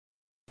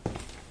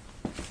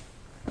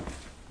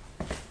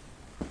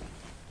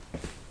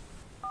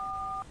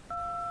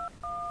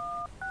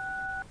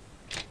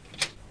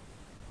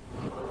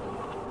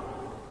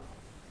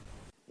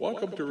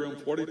Welcome to room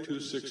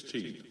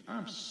 4216.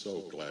 I'm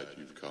so glad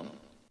you've come.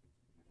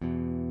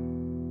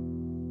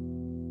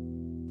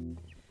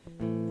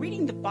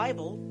 Reading the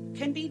Bible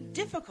can be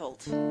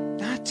difficult.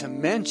 Not to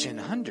mention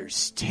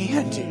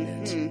understanding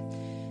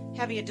it.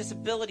 Having a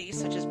disability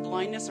such as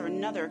blindness or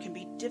another can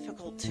be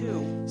difficult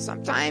too.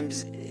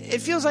 Sometimes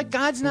it feels like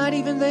God's not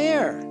even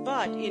there.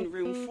 But in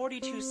room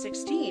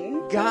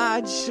 4216,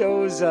 God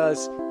shows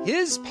us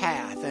His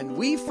path, and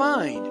we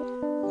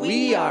find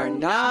we are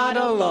not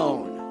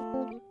alone.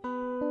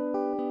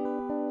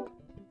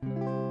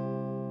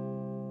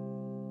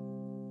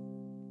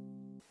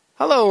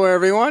 Hello,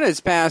 everyone. It's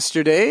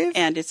Pastor Dave.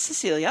 and it's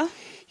Cecilia,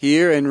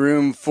 Here in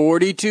room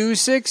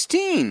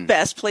 4216.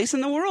 best place in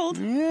the world.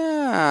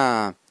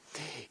 Yeah.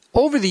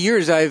 Over the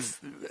years,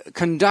 I've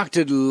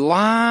conducted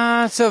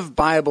lots of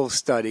Bible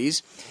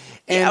studies.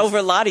 And Over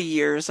a lot of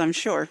years, I'm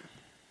sure.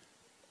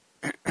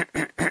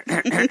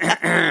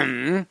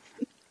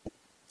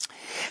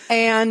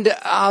 And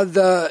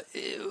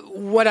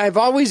what I've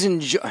always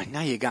enjoyed... Now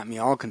you got me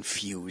all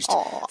confused,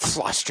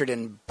 flustered,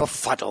 and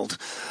befuddled.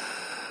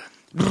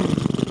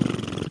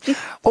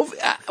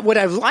 What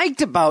I've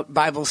liked about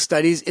Bible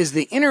studies is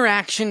the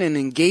interaction and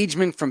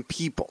engagement from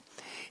people.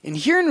 And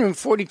here in room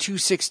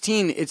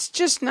 4216, it's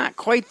just not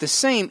quite the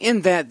same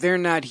in that they're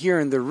not here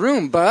in the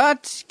room.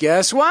 But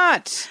guess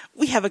what?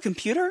 We have a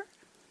computer.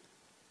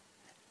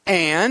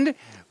 And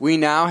we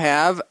now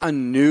have a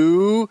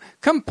new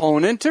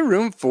component to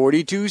room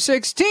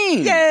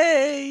 4216.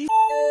 Yay!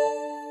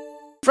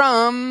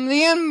 From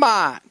the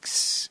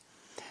inbox.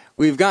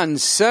 We've gotten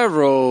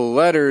several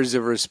letters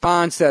of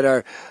response that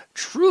are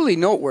truly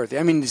noteworthy.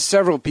 I mean,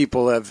 several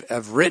people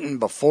have written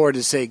before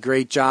to say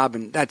great job,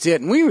 and that's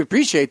it. And we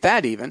appreciate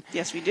that even.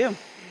 Yes, we do.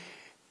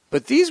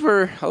 But these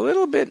were a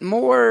little bit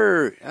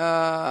more...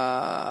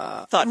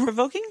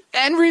 Thought-provoking?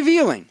 and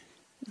revealing.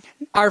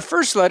 Our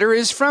first letter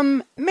is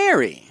from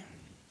Mary.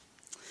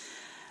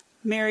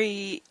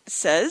 Mary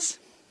says,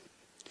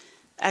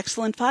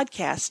 excellent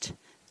podcast.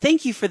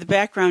 Thank you for the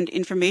background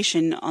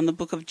information on the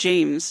book of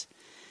James.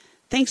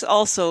 Thanks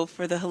also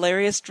for the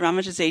hilarious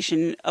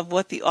dramatization of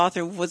what the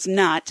author was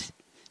not,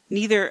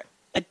 neither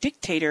a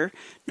dictator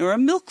nor a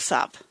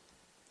milksop.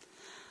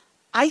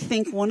 I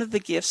think one of the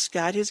gifts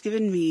God has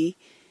given me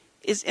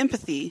is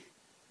empathy,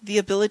 the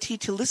ability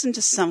to listen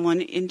to someone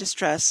in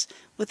distress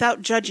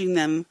without judging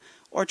them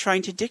or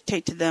trying to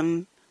dictate to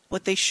them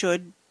what they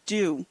should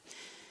do.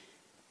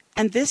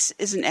 And this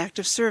is an act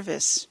of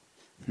service.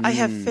 I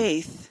have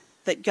faith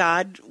that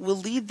God will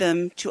lead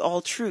them to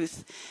all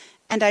truth,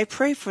 and I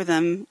pray for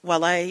them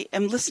while I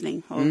am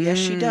listening. Oh, yes,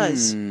 she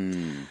does.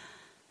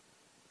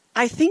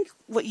 I think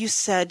what you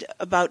said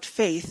about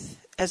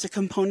faith as a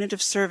component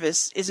of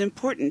service is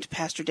important,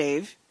 Pastor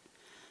Dave.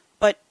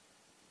 But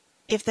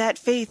if that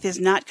faith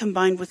is not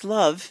combined with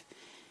love,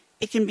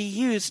 it can be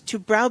used to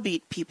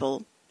browbeat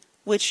people,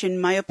 which, in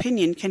my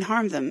opinion, can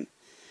harm them.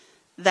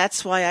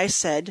 That's why I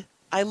said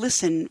I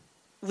listen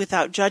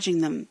without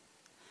judging them.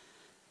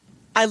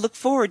 I look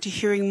forward to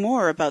hearing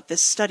more about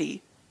this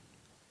study.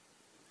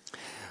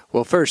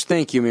 Well, first,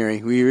 thank you,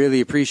 Mary. We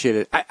really appreciate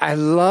it. I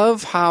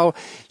love how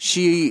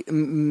she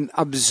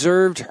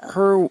observed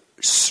her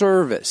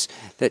service,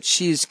 that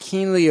she is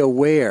keenly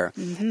aware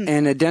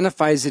and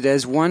identifies it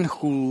as one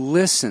who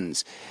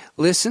listens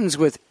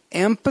with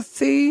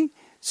empathy,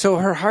 so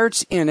her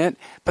heart's in it,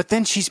 but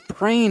then she's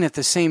praying at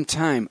the same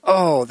time.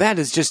 Oh, that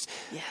is just,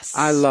 Yes.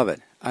 I love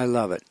it. I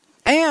love it.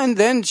 And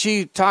then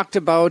she talked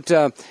about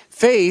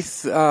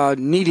faith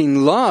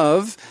needing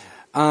love.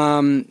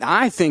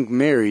 I think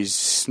Mary's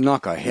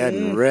snuck ahead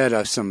and read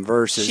us some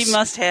verses. She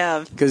must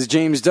have. Because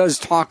James does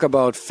talk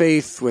about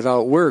faith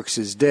without works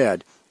is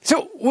dead.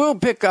 So we'll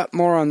pick up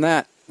more on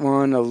that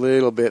one a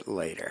little bit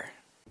later.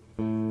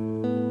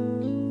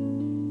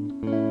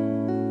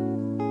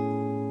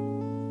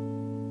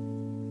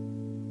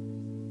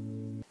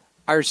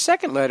 Our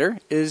second letter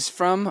is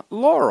from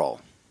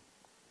Laurel.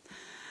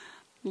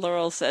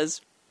 Laurel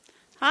says,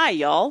 hi,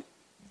 y'all.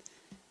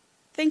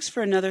 Thanks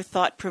for another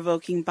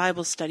thought-provoking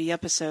Bible study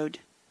episode.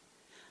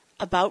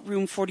 About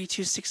room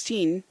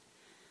 4216,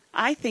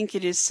 I think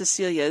it is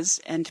Cecilia's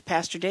and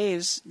Pastor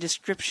Dave's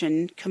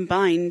description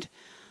combined,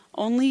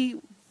 only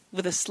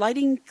with a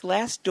sliding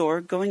glass door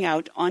going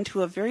out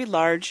onto a very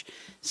large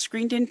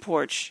screened-in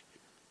porch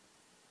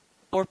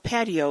or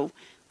patio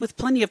with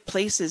plenty of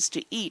places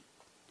to eat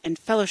and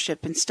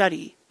fellowship and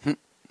study.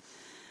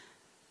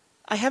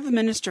 I have a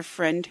minister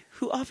friend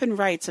who often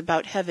writes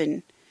about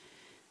heaven.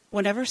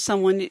 Whenever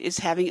someone is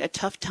having a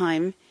tough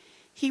time,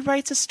 he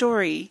writes a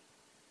story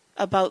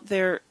about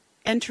their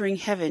entering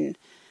heaven,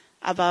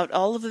 about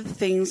all of the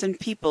things and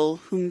people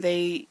whom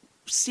they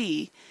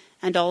see,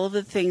 and all of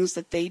the things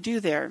that they do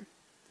there.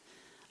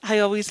 I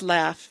always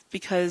laugh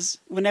because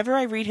whenever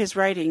I read his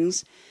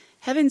writings,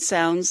 heaven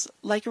sounds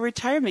like a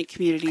retirement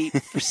community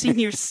for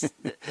senior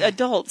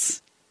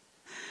adults.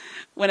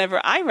 Whenever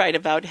I write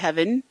about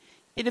heaven,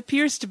 it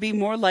appears to be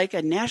more like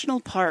a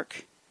national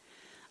park.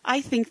 I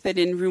think that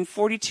in room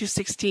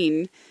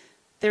 4216,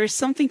 there is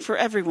something for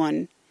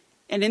everyone,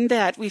 and in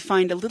that we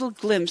find a little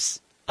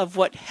glimpse of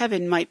what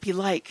heaven might be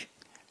like.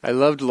 I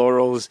loved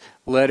Laurel's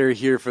letter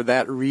here for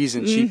that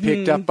reason. She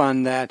picked up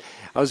on that.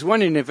 I was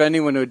wondering if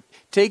anyone would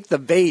take the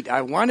bait.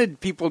 I wanted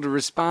people to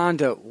respond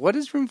to, what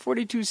is room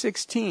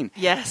 4216?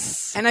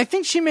 Yes. And I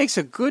think she makes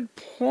a good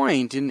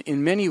point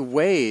in many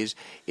ways.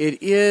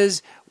 It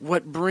is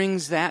what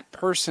brings that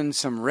person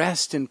some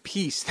rest and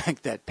peace,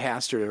 like that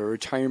pastor at a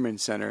retirement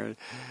center,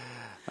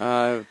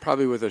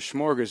 probably with a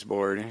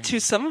smorgasbord. To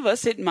some of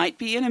us, it might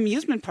be an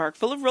amusement park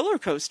full of roller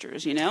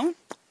coasters, To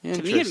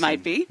me, it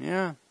might be.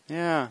 Yeah.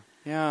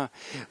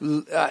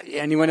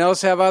 Anyone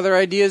else have other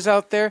ideas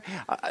out there?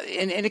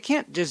 And it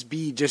can't just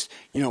be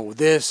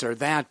this or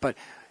that, but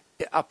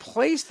a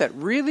place that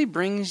really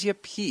brings you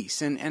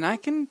peace. And I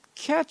can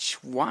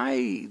catch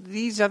why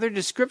these other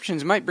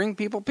descriptions might bring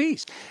people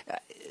peace.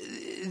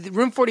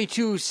 Room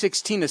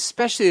 4216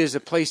 especially is a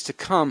place to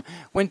come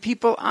when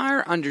people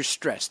are under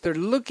stress. They're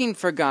looking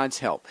for God's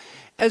help,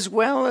 as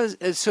well as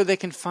so they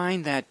can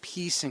find that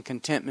peace and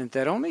contentment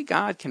that only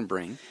God can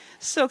bring.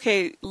 So,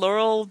 okay,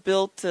 Laurel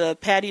built a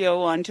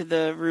patio onto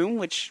the room,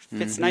 which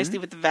fits nicely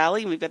with the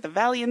valley. We've got the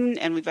valley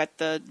and we've got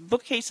the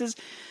bookcases.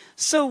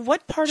 So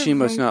what part of She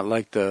must not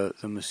like the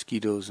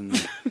mosquitoes and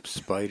the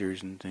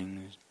spiders and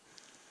things.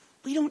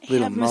 We don't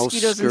Little have mouse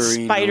mosquitoes and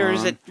scurrying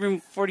spiders along. at room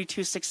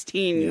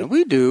 4216. Yeah,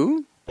 we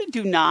do. We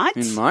do not.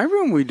 In my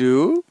room, we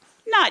do.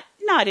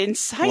 Not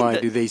inside. Why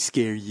do they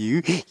scare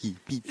you?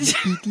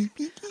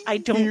 I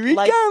don't Here it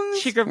like comes.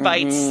 sugar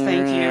bites.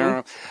 Thank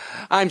you.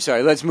 I'm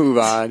sorry. Let's move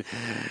on.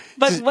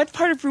 But what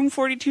part of room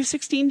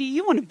 4216 do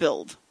you want to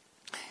build?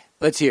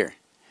 Let's hear.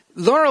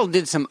 Laurel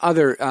did some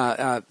other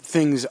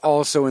things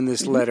also in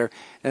this letter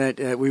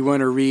that we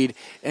want to read.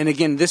 And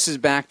again, this is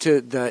back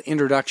to the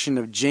introduction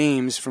of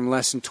James from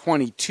lesson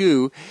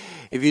 22.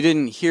 If you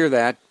didn't hear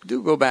that,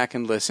 do go back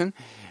and listen.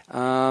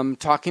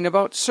 Talking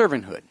about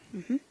servanthood.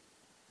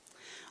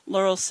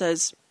 Laurel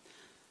says,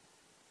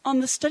 on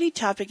the study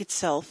topic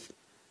itself,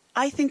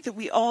 I think that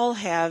we all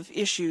have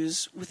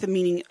issues with the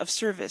meaning of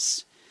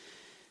service.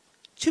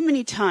 Too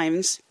many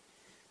times,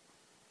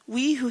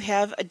 we who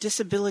have a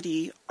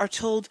disability are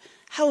told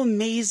how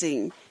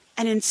amazing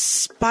and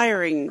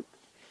inspiring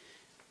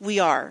we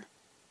are,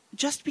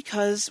 just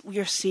because we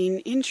are seen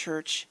in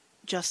church,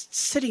 just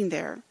sitting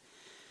there.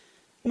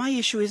 My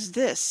issue is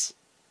this.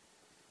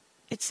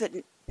 It's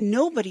that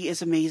nobody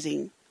is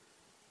amazing.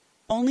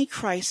 Only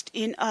Christ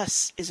in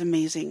us is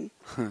amazing.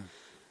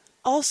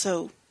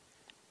 Also,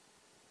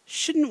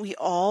 shouldn't we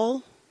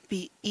all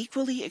be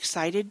equally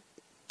excited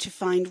to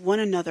find one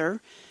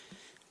another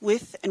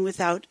with and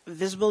without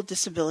visible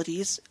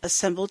disabilities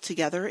assembled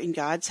together in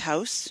God's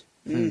house?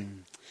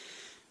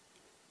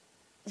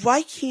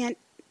 Why can't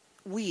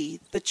we,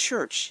 the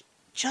church,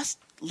 just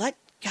let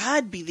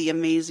God be the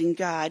amazing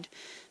God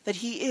that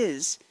He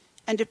is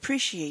and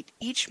appreciate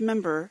each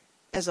member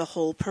as a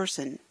whole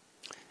person?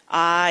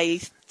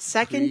 I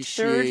second,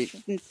 third,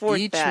 and fourth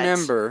each that.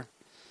 member.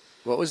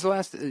 What was the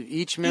last?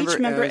 Each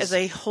member as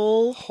a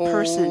whole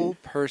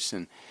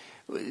person.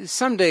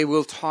 Someday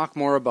we'll talk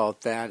more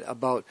about that,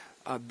 about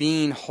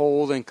being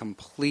whole and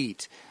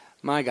complete.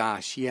 My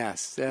gosh,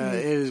 yes, it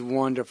is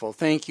wonderful.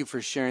 Thank you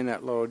for sharing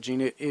that, Laurel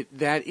Jean.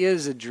 That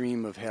is a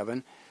dream of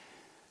heaven.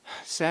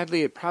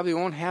 Sadly, it probably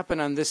won't happen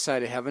on this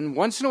side of heaven.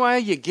 Once in a while,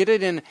 you get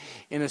it in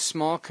a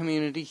small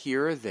community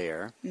here or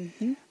there.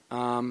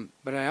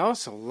 But I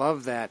also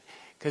love that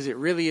because it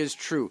really is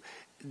true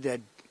that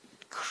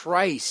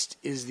Christ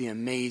is the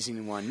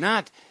amazing one,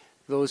 not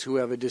those who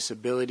have a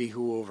disability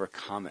who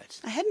overcome it.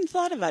 I hadn't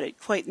thought about it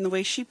quite in the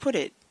way she put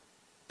it.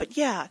 But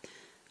yeah,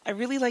 I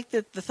really like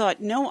the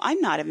thought, no, I'm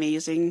not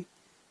amazing.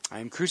 I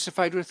am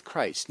crucified with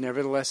Christ.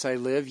 Nevertheless I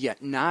live,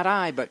 yet not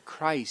I, but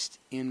Christ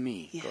in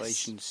me. Yes.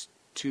 Galatians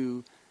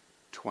 2:20.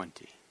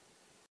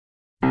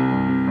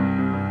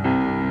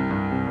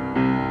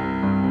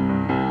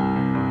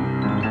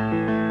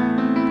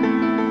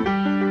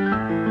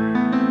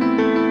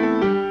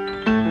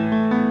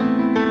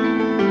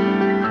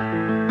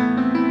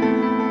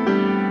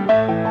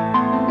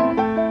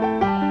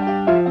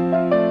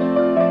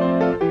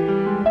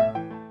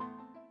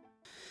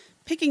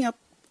 Picking up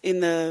in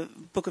the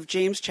book of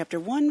James, chapter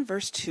 1,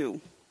 verse 2.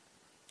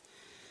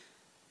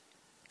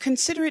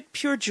 Consider it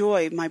pure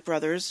joy, my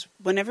brothers,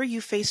 whenever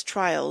you face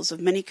trials of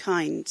many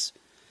kinds,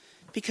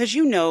 because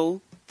you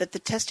know that the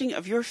testing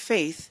of your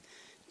faith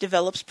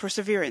develops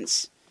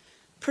perseverance.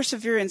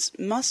 Perseverance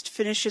must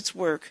finish its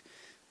work,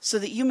 so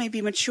that you may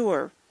be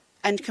mature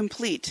and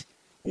complete,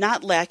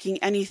 not lacking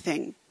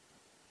anything.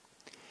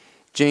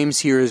 James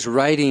here is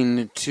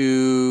writing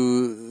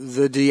to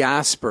the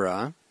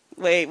diaspora.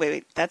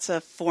 Wait. That's a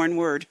foreign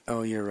word.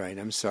 Oh, you're right.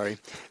 I'm sorry.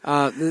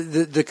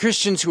 The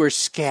Christians who are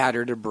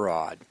scattered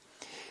abroad.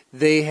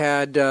 They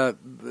had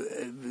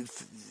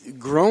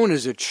grown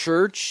as a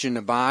church and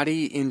a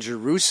body in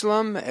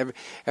Jerusalem.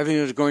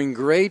 Everything was going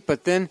great,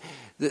 but then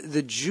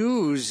the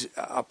Jews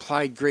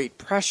applied great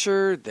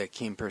pressure. There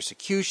came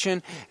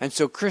persecution, and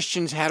so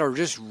Christians had to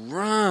just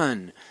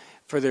run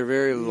for their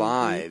very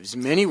lives.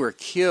 Many were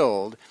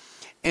killed,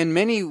 and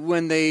many,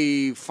 when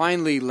they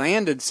finally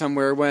landed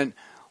somewhere, went,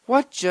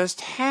 what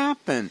just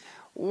happened?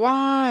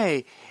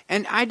 Why?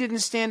 And I didn't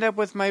stand up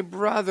with my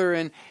brother,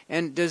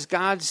 and does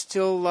God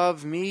still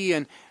love me?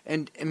 And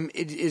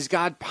is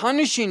God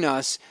punishing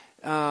us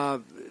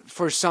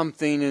for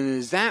something? And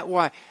is that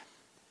why?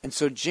 And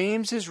so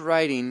James is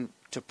writing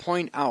to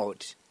point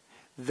out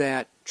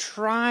that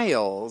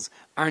trials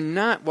are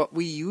not what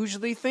we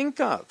usually think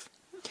of.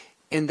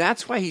 And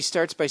that's why he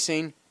starts by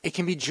saying it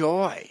can be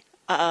joy.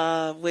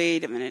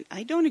 Wait a minute.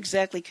 I don't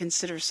exactly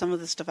consider some of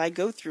the stuff I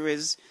go through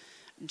as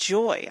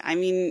joy. I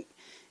mean,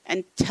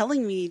 and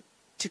telling me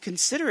to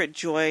consider it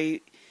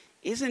joy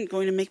isn't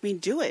going to make me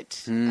do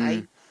it.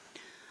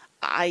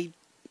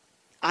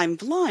 I'm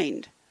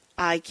blind.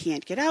 I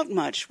can't get out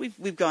much.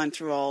 We've gone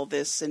through all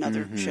this in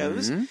other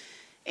shows.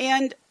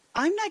 And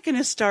I'm not going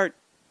to start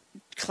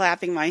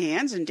clapping my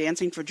hands and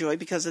dancing for joy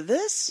because of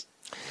this.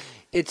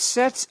 It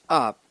sets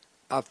up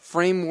a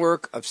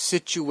framework of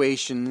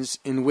situations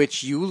in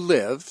which you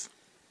live,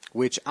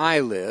 which I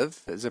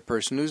live as a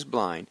person who's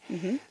blind.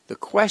 The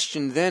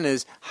question then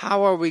is,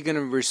 how are we going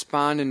to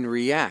respond and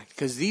react?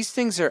 Because these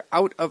things are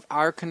out of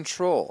our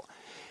control.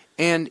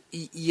 And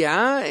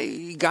yeah,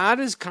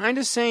 God is kind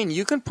of saying,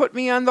 you can put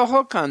me on the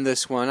hook on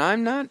this one.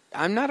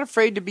 I'm not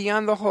afraid to be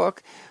on the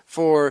hook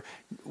for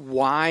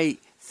why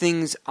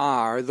things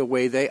are the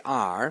way they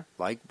are,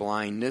 like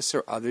blindness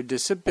or other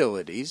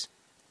disabilities.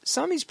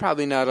 Some he's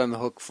probably not on the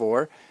hook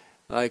for,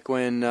 like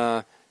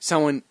when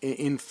someone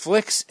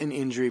inflicts an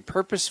injury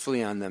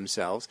purposefully on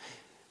themselves.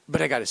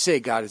 But I got to say,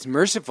 God is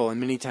merciful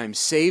and many times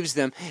saves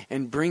them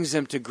and brings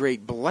them to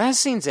great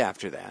blessings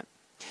after that.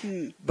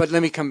 But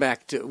let me come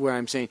back to where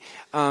I'm saying.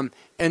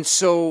 And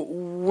so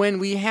when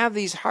we have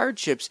these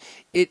hardships,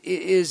 it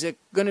is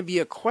going to be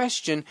a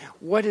question,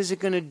 what is it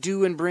going to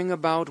do and bring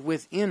about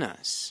within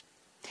us?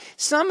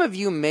 Some of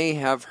you may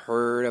have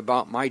heard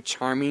about my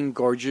charming,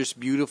 gorgeous,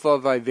 beautiful,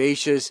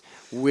 vivacious,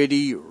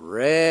 witty,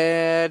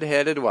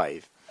 red-headed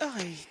wife.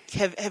 Oh,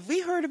 have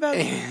we heard about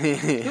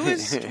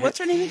what's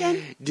her name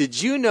again? Did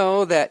you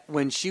know that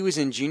when she was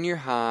in junior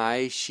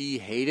high, she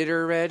hated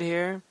her red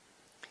hair?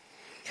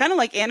 Kind of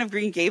like Anne of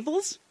Green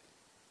Gables?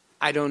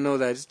 I don't know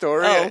that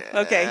story. Oh,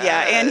 okay,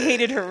 yeah. Anne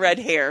hated her red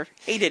hair.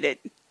 Hated it.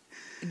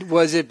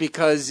 Was it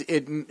because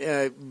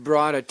it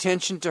brought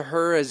attention to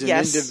her as an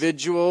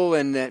individual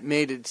and that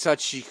made it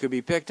such she could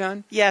be picked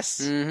on? Yes.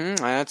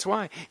 That's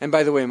why. And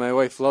by the way, my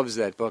wife loves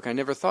that book. I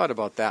never thought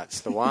about that's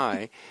the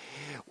why.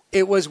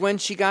 It was when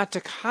she got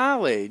to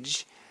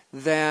college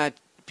that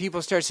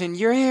people started saying,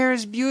 your hair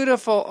is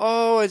beautiful.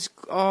 Oh,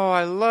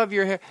 I love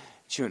your hair.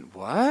 She went,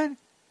 what?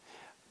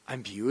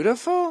 I'm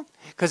beautiful?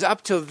 Because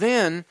up till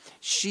then,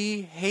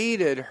 she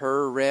hated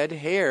her red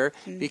hair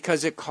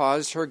because it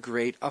caused her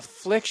great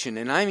affliction.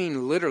 And I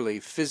mean literally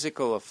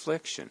physical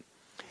affliction.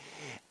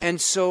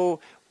 And so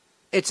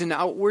it's an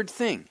outward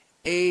thing,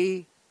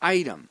 a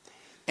item.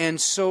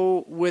 And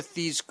so with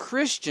these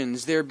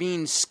Christians, they're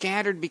being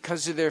scattered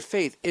because of their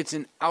faith. It's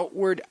an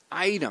outward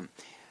item.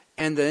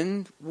 And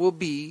then will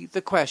be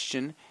the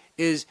question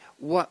is,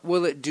 what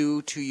will it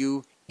do to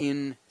you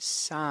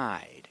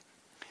inside?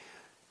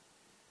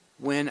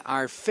 When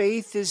our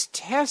faith is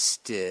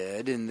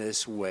tested in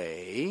this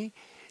way,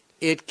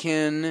 it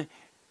can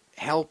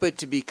help it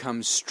to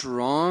become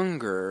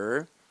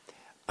stronger,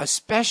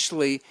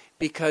 especially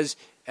because,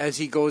 as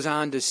he goes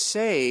on to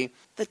say,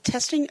 the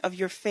testing of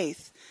your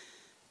faith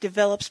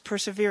develops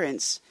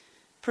perseverance.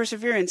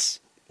 Perseverance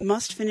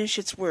must finish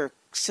its work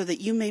so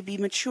that you may be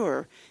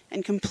mature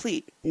and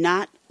complete,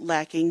 not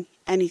lacking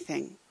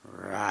anything.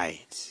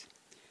 Right.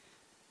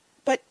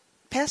 But,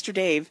 Pastor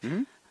Dave,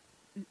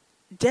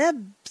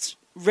 Deb's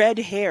red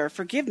hair,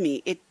 forgive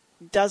me, it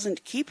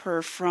doesn't keep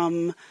her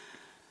from,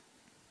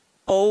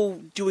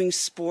 doing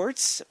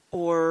sports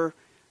or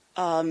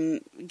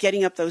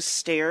getting up those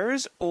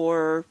stairs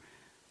or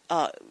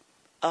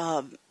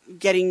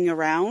getting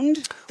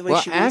around the way she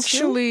wants to? Well,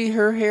 actually,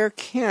 her hair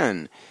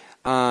can.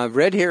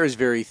 Red hair is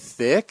very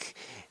thick,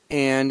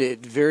 and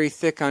it's very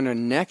thick on her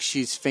neck.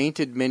 She's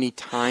fainted many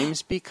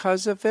times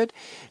because of it.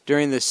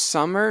 During the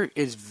summer,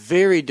 it's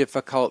very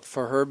difficult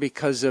for her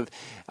because of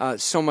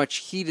so much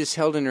heat is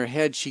held in her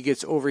head. She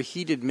gets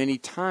overheated many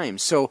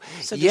times. So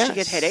does she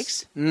get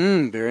headaches?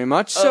 Very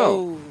much so.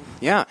 Oh.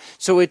 Yeah.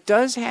 So it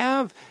does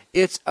have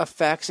its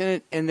effects,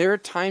 and there are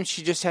times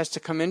she just has to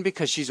come in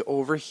because she's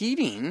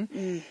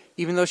overheating,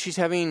 even though she's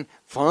having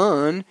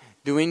fun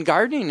doing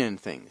gardening and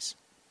things,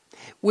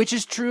 which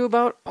is true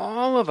about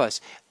all of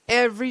us.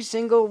 Every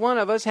single one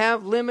of us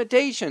have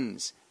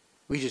limitations.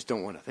 We just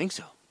don't want to think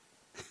so.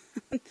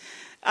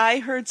 I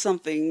heard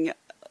something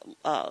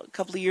a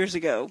couple of years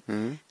ago.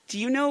 Do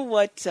you know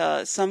what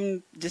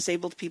some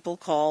disabled people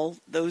call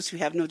those who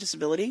have no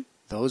disability?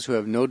 Those who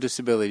have no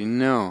disability,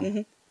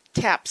 no.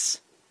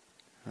 TAPS.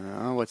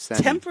 What's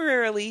that?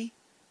 Temporarily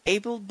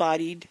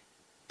able-bodied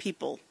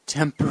people.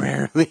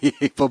 Temporarily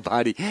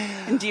able-bodied.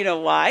 And do you know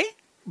why?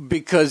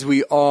 Because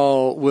we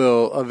all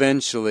will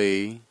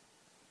eventually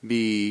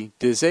be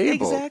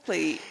disabled.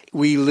 Exactly.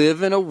 We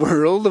live in a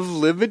world of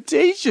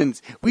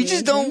limitations. We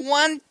just don't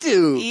want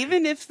to.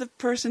 Even if the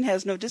person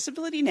has no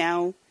disability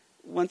now,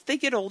 once they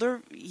get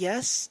older,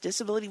 yes,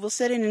 disability will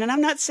set in. And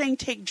I'm not saying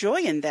take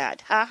joy in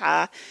that. Ha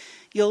ha.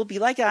 You'll be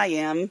like I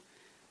am.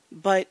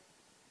 But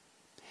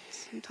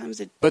sometimes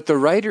it... But the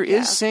writer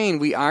is saying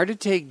we are to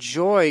take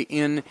joy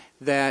in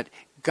that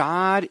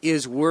God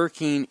is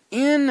working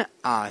in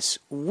us,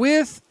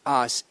 with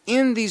us,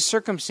 in these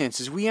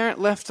circumstances. We aren't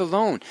left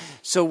alone.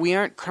 So we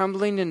aren't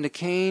crumbling and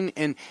decaying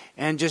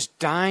and just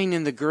dying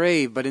in the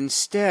grave. But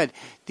instead,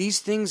 these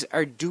things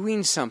are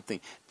doing something.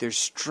 They're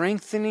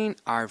strengthening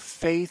our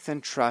faith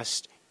and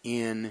trust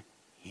in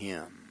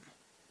Him.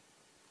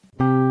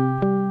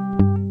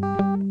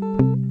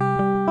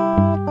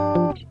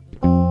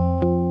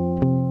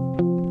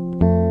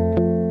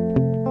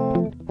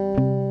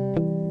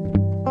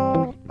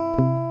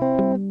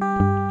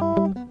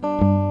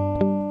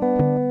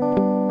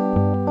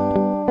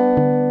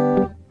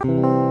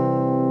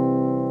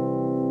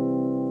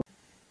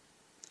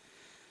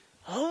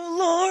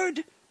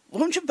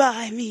 Won't you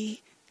buy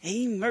me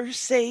a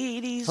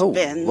Mercedes Oh,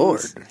 Benz?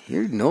 Lord.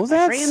 You know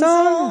that Friends song?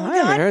 all I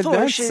haven't heard got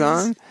that Porsches,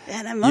 song.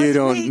 and I must You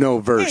don't make know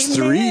verse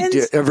 3,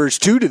 amends. verse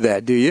 2 to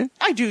that, do you?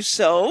 I do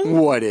so.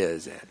 What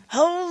is it?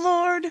 Oh,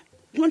 Lord,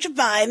 won't you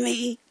buy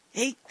me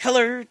a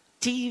color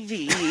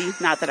TV?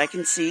 Not that I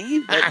can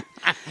see, but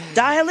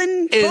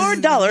dialing for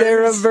Is dollars.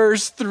 there a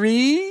verse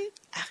 3?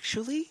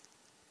 Actually,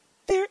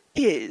 there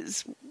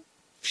is.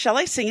 Shall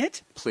I sing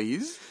it?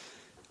 Please.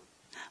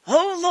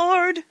 Oh,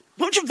 Lord,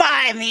 won't you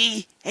buy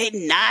me a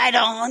night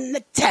on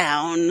the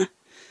town?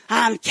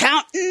 I'm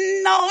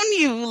counting on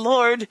you,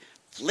 Lord.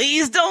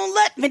 Please don't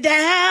let me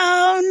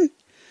down.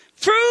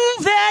 Prove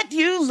that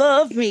you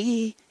love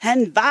me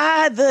and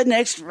buy the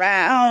next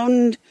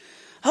round.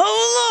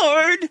 Oh,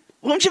 Lord,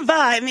 won't you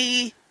buy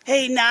me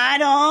a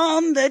night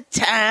on the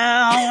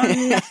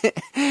town?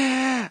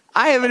 I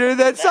haven't heard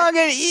that song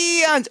in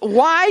eons.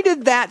 Why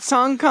did that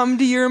song come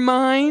to your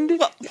mind?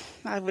 Well,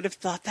 I would have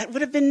thought that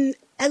would have been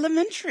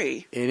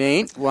elementary. It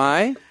ain't.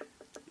 Why?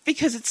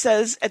 Because it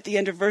says at the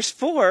end of verse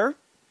 4,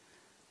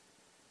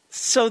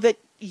 so that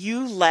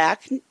you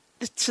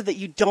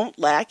don't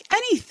lack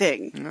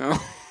anything. No.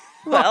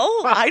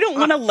 Well, I don't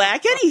want to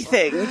lack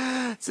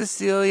anything.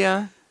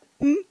 Cecilia,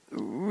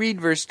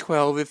 read verse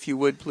 12 if you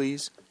would,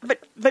 please.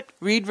 But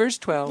Read verse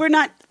 12. we're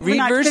not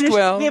verse finished.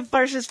 12. We have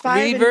verses 5.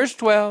 Read verse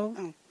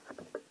 12.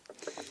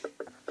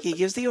 He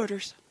gives the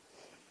orders.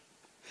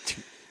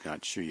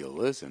 Not sure you'll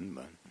listen,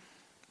 but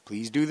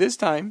please do this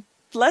time.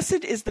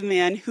 Blessed is the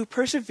man who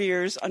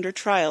perseveres under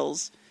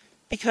trials,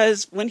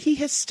 because when he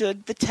has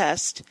stood the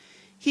test,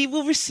 he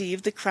will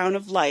receive the crown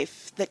of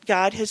life that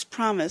God has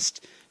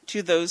promised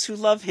to those who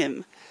love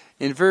him.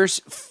 In verse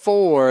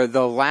 4,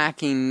 the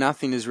lacking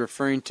nothing is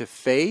referring to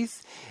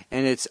faith,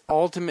 and it's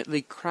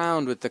ultimately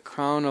crowned with the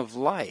crown of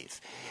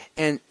life.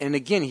 And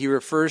again, he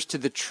refers to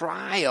the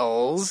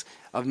trials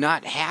of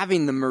not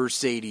having the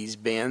Mercedes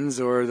Benz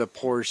or the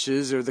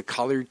Porsches or the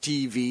color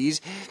TVs,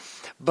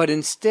 but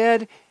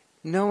instead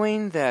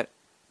knowing that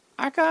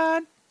our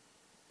God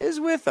is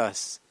with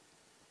us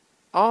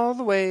all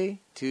the way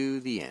to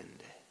the end.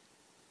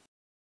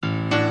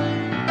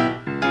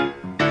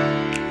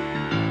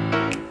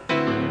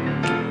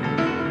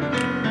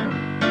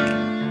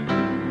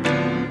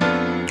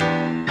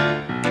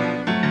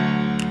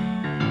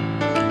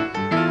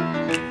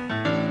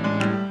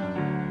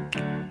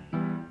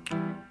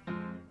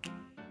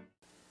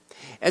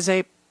 As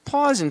I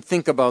pause and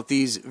think about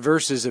these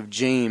verses of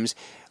James,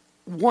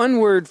 one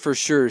word for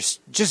sure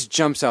just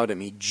jumps out at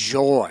me: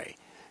 joy.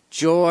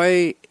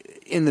 Joy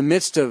in the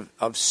midst of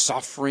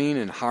suffering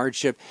and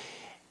hardship.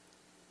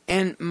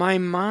 And my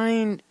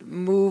mind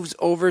moves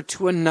over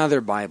to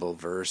another Bible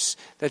verse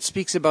that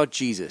speaks about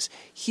Jesus.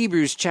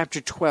 Hebrews chapter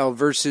 12,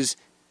 verses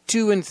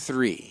 2 and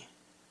 3.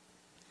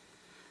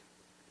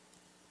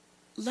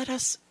 Let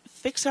us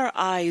fix our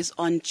eyes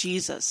on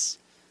Jesus,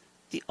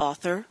 the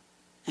author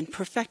and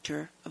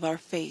perfecter of our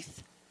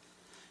faith,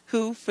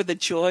 who, for the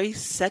joy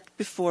set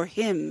before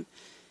him,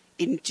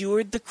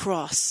 endured the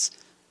cross,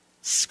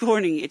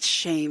 scorning its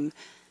shame,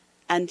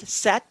 and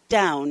sat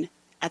down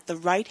at the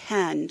right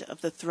hand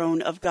of the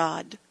throne of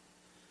God.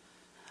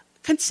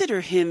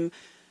 Consider him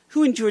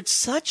who endured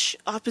such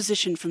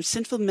opposition from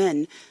sinful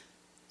men,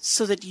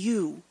 so that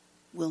you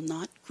will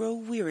not grow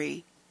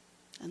weary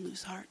and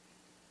lose heart.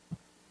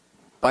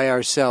 By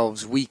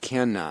ourselves we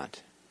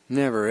cannot.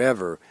 Never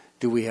ever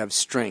do we have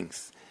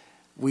strength.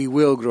 We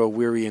will grow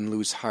weary and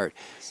lose heart.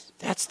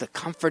 That's the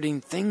comforting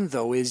thing,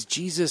 though, is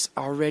Jesus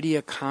already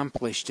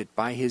accomplished it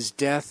by his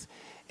death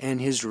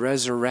and his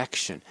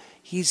resurrection.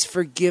 He's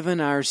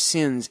forgiven our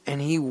sins, and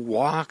he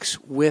walks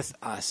with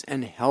us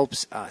and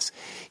helps us.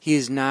 He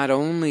is not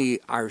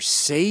only our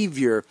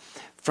Savior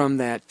from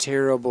that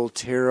terrible,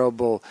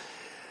 terrible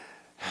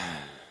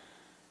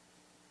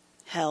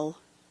Hell.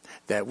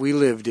 that we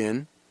lived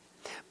in,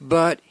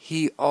 but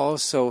he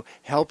also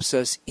helps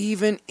us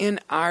even in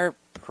our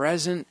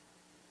present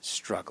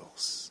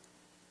struggles.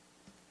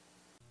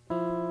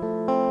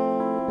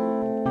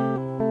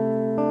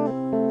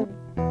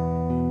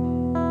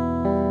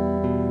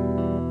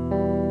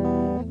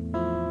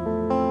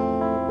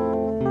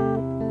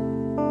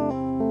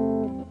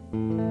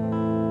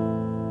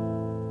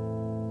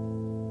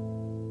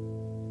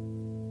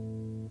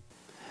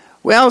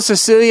 Well,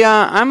 Cecilia,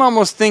 I'm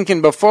almost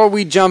thinking before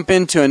we jump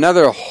into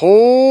another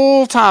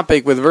whole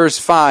topic with verse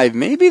 5,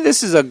 maybe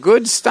this is a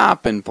good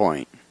stopping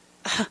point.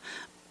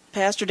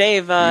 Pastor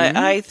Dave,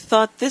 I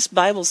thought this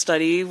Bible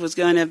study was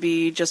going to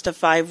be just a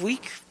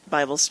 5-week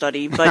Bible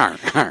study, but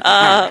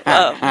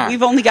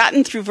we've only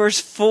gotten through verse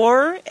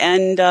 4,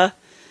 and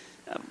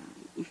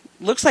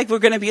looks like we're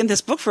going to be in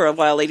this book for a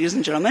while, ladies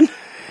and gentlemen.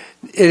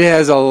 It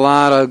has a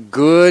lot of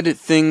good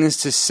things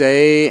to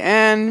say,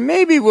 and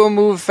maybe we'll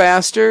move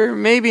faster,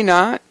 maybe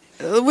not.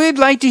 We'd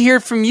like to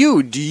hear from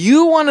you. Do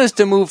you want us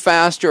to move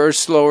faster or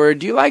slower?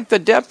 Do you like the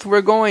depth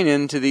we're going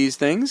into these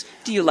things?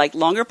 Do you like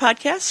longer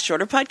podcasts,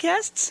 shorter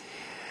podcasts?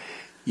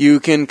 You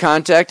can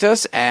contact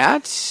us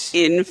at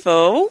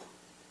Info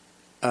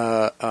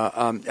at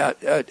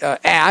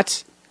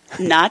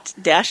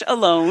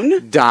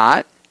not-alone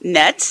dot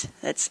net.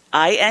 That's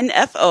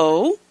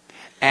INFO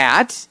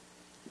at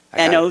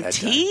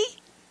NOT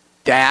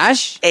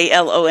dash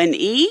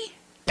ALONE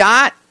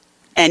dot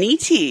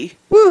NET.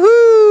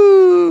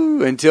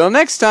 Woohoo! Until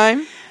next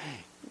time,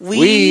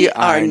 We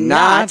are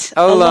not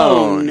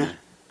alone.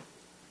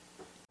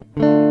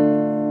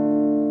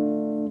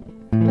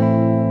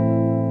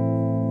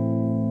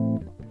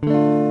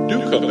 Do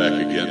come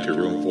back again to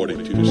room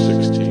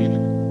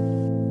 4216.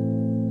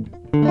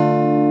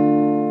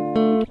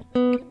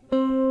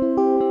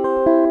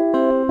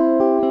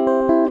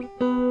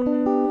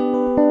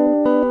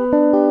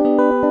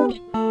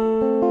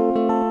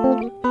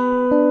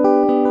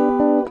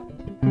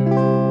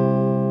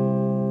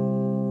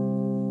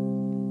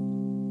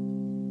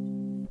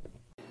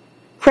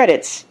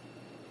 Credits.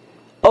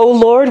 Oh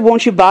Lord,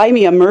 won't you buy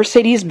me a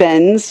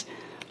Mercedes-Benz,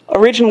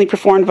 originally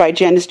performed by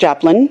Janis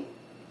Joplin.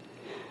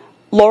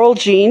 Laurel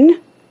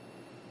Jean,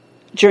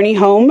 Journey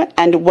Home,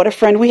 and What a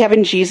Friend We Have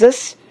in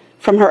Jesus,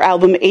 from her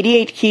album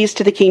 88 Keys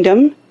to the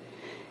Kingdom.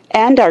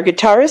 And our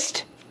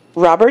guitarist,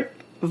 Robert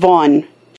Vaughn.